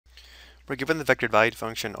We're given the vector valued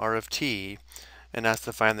function r of t and asked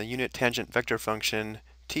to find the unit tangent vector function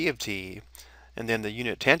t of t and then the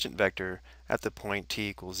unit tangent vector at the point t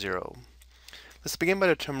equals 0. Let's begin by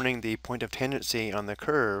determining the point of tangency on the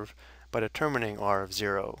curve by determining r of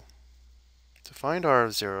 0. To find r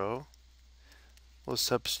of 0, we'll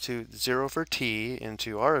substitute 0 for t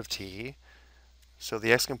into r of t. So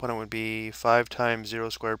the x component would be 5 times 0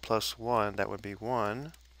 squared plus 1, that would be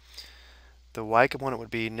 1. The y component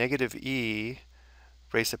would be negative e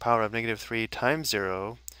raised to the power of negative 3 times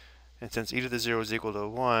 0. And since e to the 0 is equal to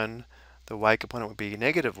 1, the y component would be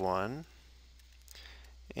negative 1.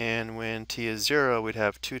 And when t is 0, we'd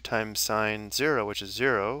have 2 times sine 0, which is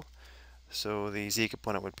 0. So the z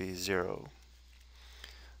component would be 0.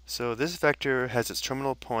 So this vector has its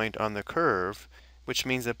terminal point on the curve, which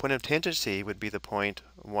means the point of tangency would be the point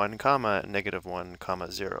 1, negative 1,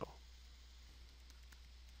 0.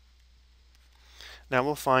 Now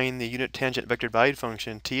we'll find the unit tangent vector valued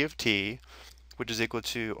function t of t, which is equal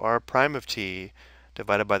to r prime of t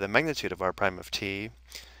divided by the magnitude of r prime of t.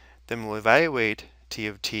 Then we'll evaluate t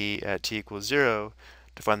of t at t equals 0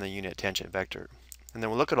 to find the unit tangent vector. And then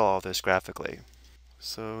we'll look at all of this graphically.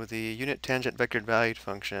 So the unit tangent vector valued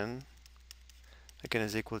function, again,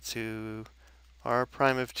 is equal to r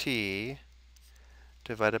prime of t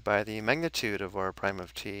divided by the magnitude of r prime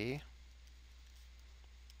of t.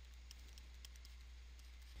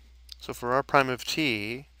 So for r prime of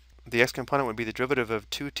t, the x component would be the derivative of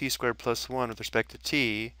 2t squared plus 1 with respect to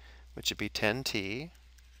t, which would be 10t.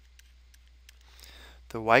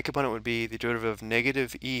 The y component would be the derivative of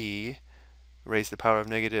negative e raised to the power of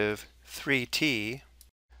negative 3t.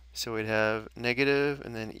 So we'd have negative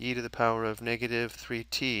and then e to the power of negative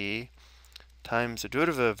 3t times the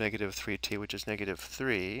derivative of negative 3t, which is negative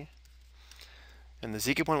 3. And the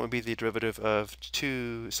z component would be the derivative of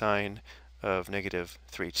 2 sine of negative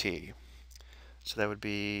 3t. So that would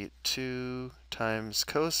be 2 times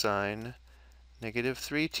cosine negative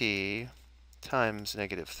 3t times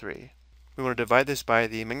negative 3. We want to divide this by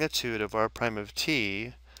the magnitude of r prime of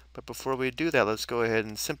t, but before we do that, let's go ahead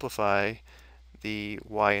and simplify the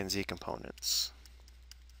y and z components.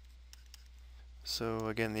 So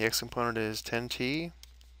again, the x component is 10t.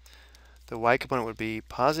 The y component would be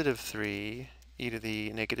positive 3 e to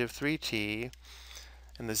the negative 3t,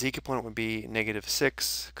 and the z component would be negative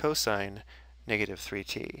 6 cosine negative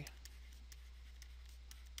 3t.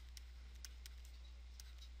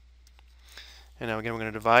 And now again, we're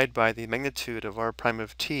going to divide by the magnitude of r prime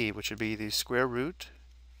of t, which would be the square root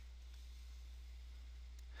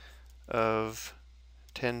of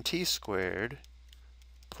 10t squared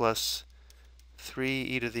plus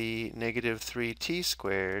 3e to the negative 3t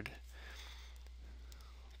squared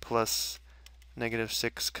plus negative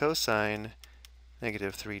 6 cosine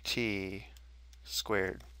negative 3t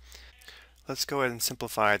squared. Let's go ahead and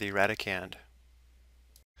simplify the radicand.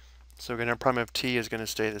 So again, our prime of t is going to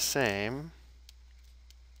stay the same.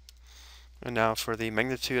 And now for the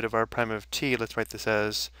magnitude of r prime of t, let's write this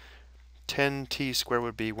as 10t squared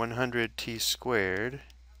would be 100t squared.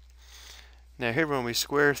 Now here when we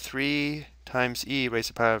square 3 times e raised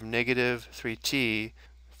to the power of negative 3t,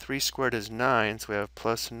 3 squared is 9, so we have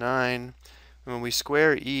plus 9. And when we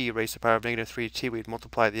square e raised to the power of negative 3t, we'd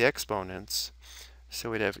multiply the exponents.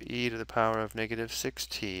 So we'd have e to the power of negative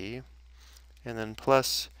 6t. And then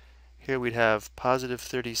plus, here we'd have positive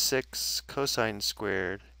 36 cosine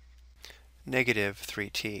squared negative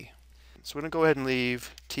 3t. So we're going to go ahead and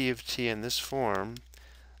leave t of t in this form.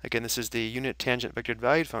 Again, this is the unit tangent vector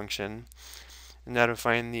valued function. And now to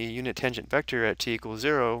find the unit tangent vector at t equals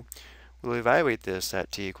 0, we'll evaluate this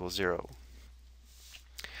at t equals 0.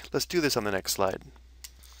 Let's do this on the next slide.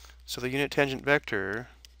 So the unit tangent vector,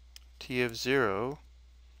 t of 0,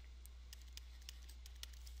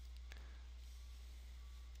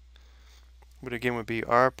 would be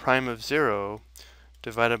r prime of 0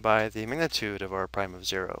 divided by the magnitude of r prime of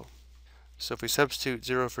 0. So if we substitute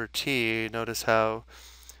 0 for t, notice how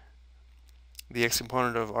the x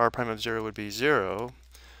component of r prime of 0 would be 0.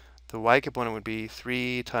 The y component would be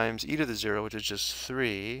 3 times e to the 0, which is just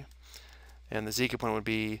 3. And the z component would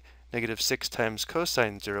be negative 6 times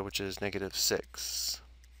cosine 0, which is negative 6.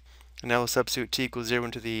 And now we'll substitute t equals 0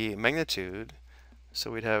 into the magnitude.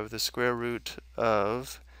 So we'd have the square root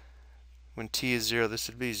of, when t is 0, this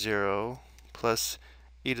would be 0, plus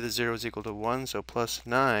e to the 0 is equal to 1, so plus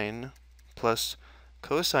 9, plus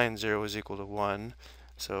cosine 0 is equal to 1,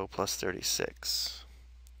 so plus 36.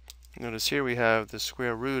 Notice here we have the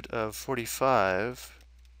square root of 45,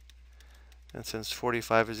 and since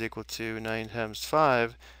 45 is equal to 9 times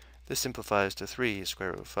 5, this simplifies to 3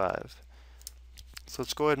 square root of 5. So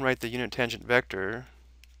let's go ahead and write the unit tangent vector.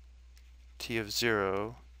 t of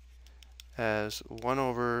 0 as 1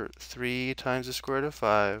 over 3 times the square root of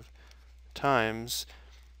 5 times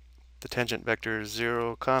the tangent vector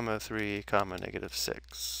 0, 3, negative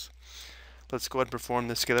 6. Let's go ahead and perform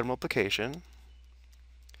the scalar multiplication.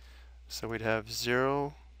 So we'd have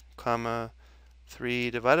 0,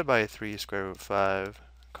 3 divided by 3 square root of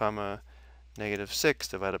 5, negative 6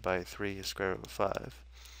 divided by 3 square root of 5.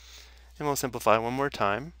 And we'll simplify one more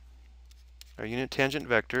time. Our unit tangent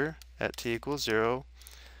vector at t equals 0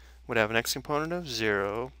 would have an x component of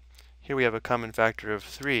 0. Here we have a common factor of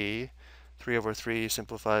 3. 3 over 3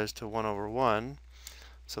 simplifies to 1 over 1.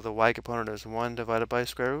 So the y component is 1 divided by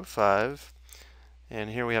square root of 5. And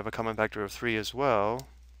here we have a common factor of 3 as well.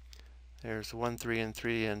 There's 1 3 in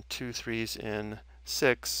 3 and 2 3's in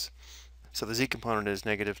 6. So the z component is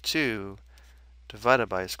negative 2 divided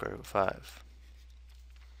by square root of 5.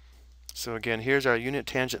 So again, here's our unit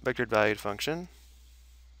tangent vectored valued function.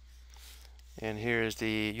 And here's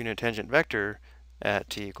the unit tangent vector at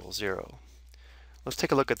t equals 0. Let's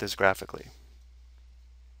take a look at this graphically.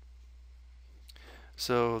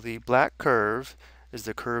 So the black curve is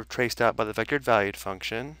the curve traced out by the vectored valued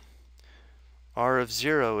function. R of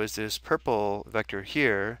 0 is this purple vector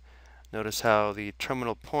here. Notice how the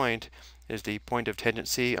terminal point is the point of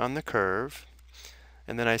tangency on the curve.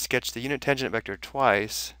 And then I sketched the unit tangent vector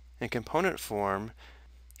twice. In component form,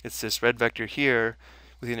 it's this red vector here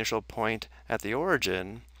with the initial point at the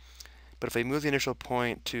origin. But if we move the initial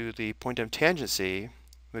point to the point of tangency,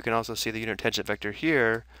 we can also see the unit tangent vector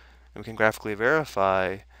here, and we can graphically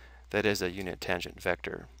verify that is a unit tangent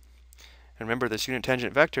vector. And remember, this unit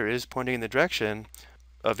tangent vector is pointing in the direction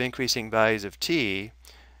of increasing values of t,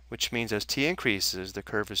 which means as t increases, the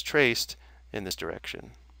curve is traced in this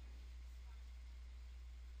direction.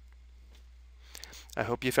 I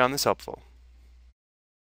hope you found this helpful.